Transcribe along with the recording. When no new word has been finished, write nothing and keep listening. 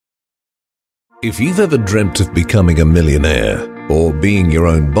If you've ever dreamt of becoming a millionaire or being your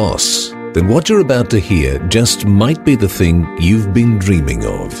own boss, then what you're about to hear just might be the thing you've been dreaming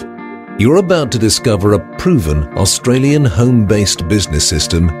of. You're about to discover a proven Australian home-based business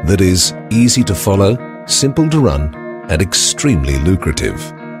system that is easy to follow, simple to run, and extremely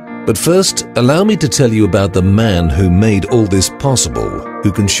lucrative. But first, allow me to tell you about the man who made all this possible,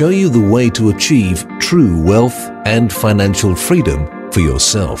 who can show you the way to achieve true wealth and financial freedom for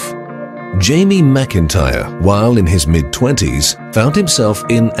yourself. Jamie McIntyre, while in his mid-20s, found himself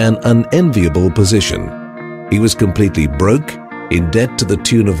in an unenviable position. He was completely broke, in debt to the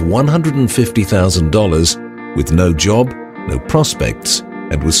tune of $150,000, with no job, no prospects,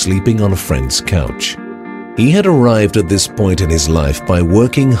 and was sleeping on a friend's couch. He had arrived at this point in his life by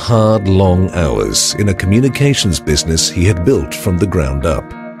working hard, long hours in a communications business he had built from the ground up.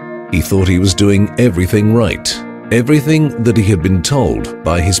 He thought he was doing everything right. Everything that he had been told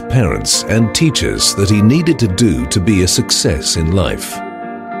by his parents and teachers that he needed to do to be a success in life.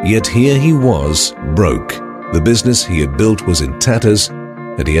 Yet here he was, broke. The business he had built was in tatters,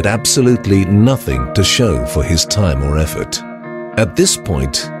 and he had absolutely nothing to show for his time or effort. At this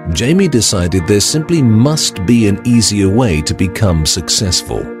point, Jamie decided there simply must be an easier way to become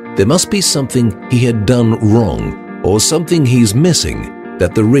successful. There must be something he had done wrong, or something he's missing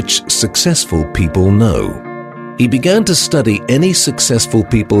that the rich, successful people know. He began to study any successful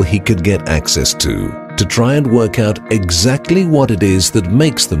people he could get access to try and work out exactly what it is that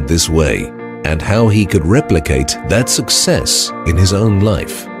makes them this way, and how he could replicate that success in his own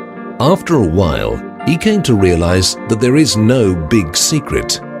life. After a while, he came to realize that there is no big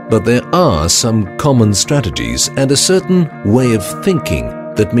secret, but there are some common strategies and a certain way of thinking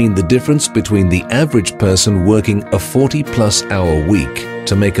that mean the difference between the average person working a 40-plus hour week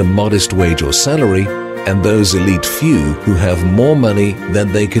to make a modest wage or salary and those elite few who have more money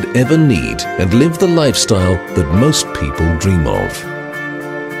than they could ever need and live the lifestyle that most people dream of.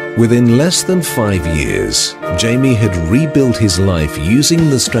 Within less than 5 years, Jamie had rebuilt his life using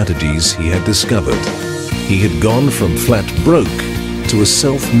the strategies he had discovered. He had gone from flat broke to a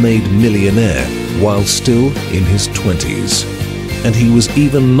self-made millionaire while still in his 20s. And he was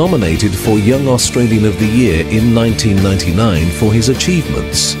even nominated for Young Australian of the Year in 1999 for his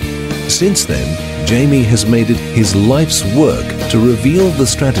achievements. Since then, Jamie has made it his life's work to reveal the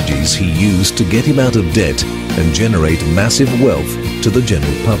strategies he used to get him out of debt and generate massive wealth to the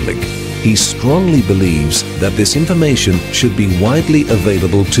general public. He strongly believes that this information should be widely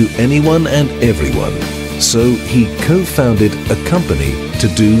available to anyone and everyone. So he co-founded a company to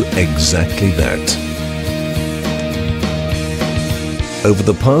do exactly that. Over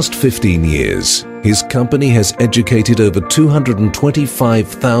the past 15 years, his company has educated over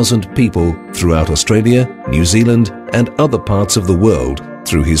 225,000 people throughout Australia, New Zealand, and other parts of the world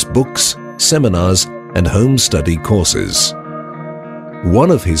through his books, seminars, and home study courses. One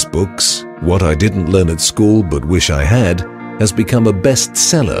of his books, What I Didn't Learn at School But Wish I Had, has become a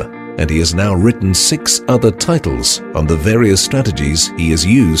bestseller, and he has now written 6 other titles on the various strategies he has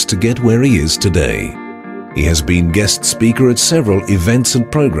used to get where he is today. He has been guest speaker at several events and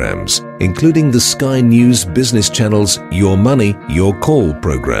programs, including the Sky News Business Channel's Your Money, Your Call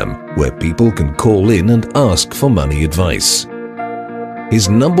program, where people can call in and ask for money advice. His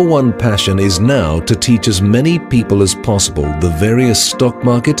number one passion is now to teach as many people as possible the various stock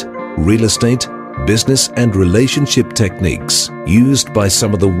market, real estate, business and relationship techniques used by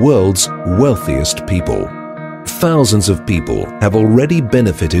some of the world's wealthiest people. Thousands of people have already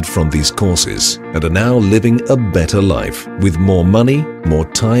benefited from these courses and are now living a better life with more money, more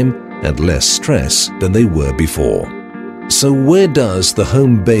time, and less stress than they were before. So where does the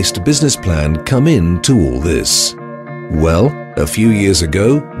home-based business plan come into all this? Well, a few years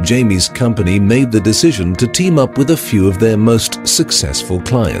ago, Jamie's company made the decision to team up with a few of their most successful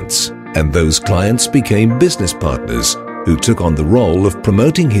clients, and those clients became business partners who took on the role of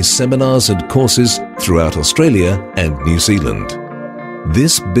promoting his seminars and courses throughout Australia and New Zealand.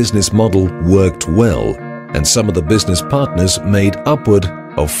 This business model worked well, and some of the business partners made upward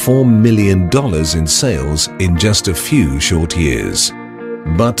of $4 million in sales in just a few short years.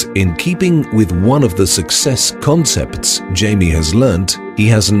 But in keeping with one of the success concepts Jamie has learnt, he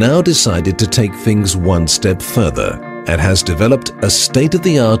has now decided to take things one step further and has developed a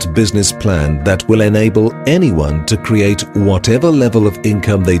state-of-the-art business plan that will enable anyone to create whatever level of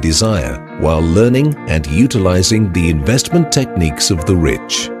income they desire while learning and utilizing the investment techniques of the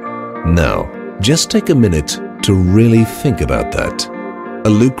rich. Now, just take a minute to really think about that. A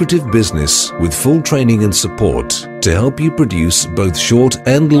lucrative business with full training and support to help you produce both short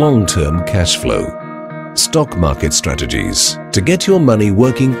and long-term cash flow. stock market strategies to get your money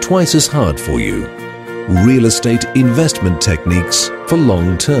working twice as hard for you, real estate investment techniques for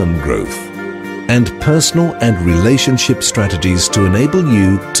long-term growth, and personal and relationship strategies to enable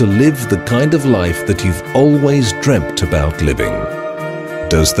you to live the kind of life that you've always dreamt about living.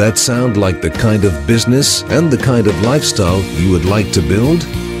 Does that sound like the kind of business and the kind of lifestyle you would like to build?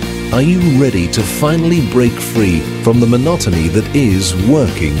 Are you ready to finally break free from the monotony that is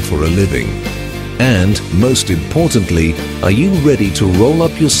working for a living? And most importantly, are you ready to roll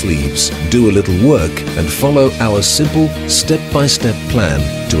up your sleeves, do a little work, and follow our simple step-by-step plan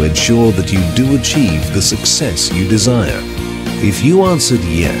to ensure that you do achieve the success you desire? If you answered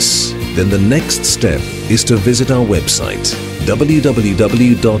yes, then the next step is to visit our website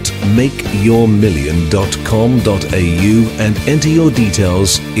www.makeyourmillion.com.au and enter your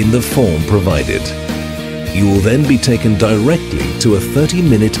details in the form provided. You will then be taken directly to a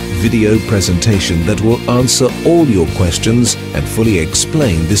 30-minute video presentation that will answer all your questions and fully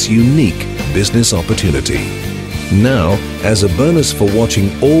explain this unique business opportunity. Now, as a bonus for watching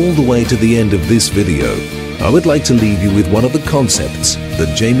all the way to the end of this video, I would like to leave you with one of the concepts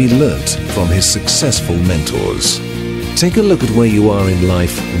that Jamie learnt from his successful mentors. Take a look at where you are in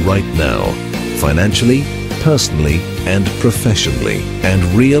life right now, financially, personally, and professionally, and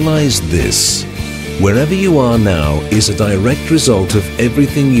realize this. Wherever you are now is a direct result of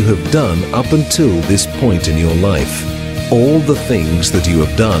everything you have done up until this point in your life. All the things that you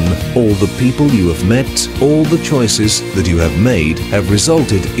have done, all the people you have met, all the choices that you have made have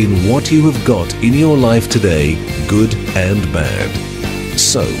resulted in what you have got in your life today, good and bad.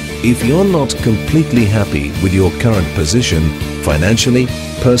 So, if you're not completely happy with your current position, financially,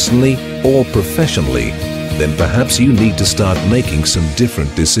 personally, or professionally, then perhaps you need to start making some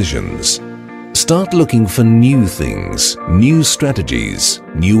different decisions. Start looking for new things, new strategies,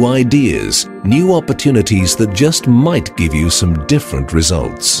 new ideas, new opportunities that just might give you some different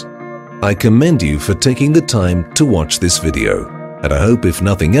results. I commend you for taking the time to watch this video, and I hope if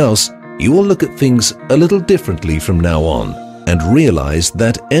nothing else, you will look at things a little differently from now on and realize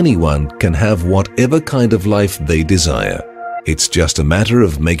that anyone can have whatever kind of life they desire. It's just a matter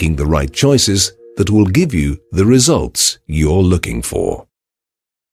of making the right choices that will give you the results you're looking for.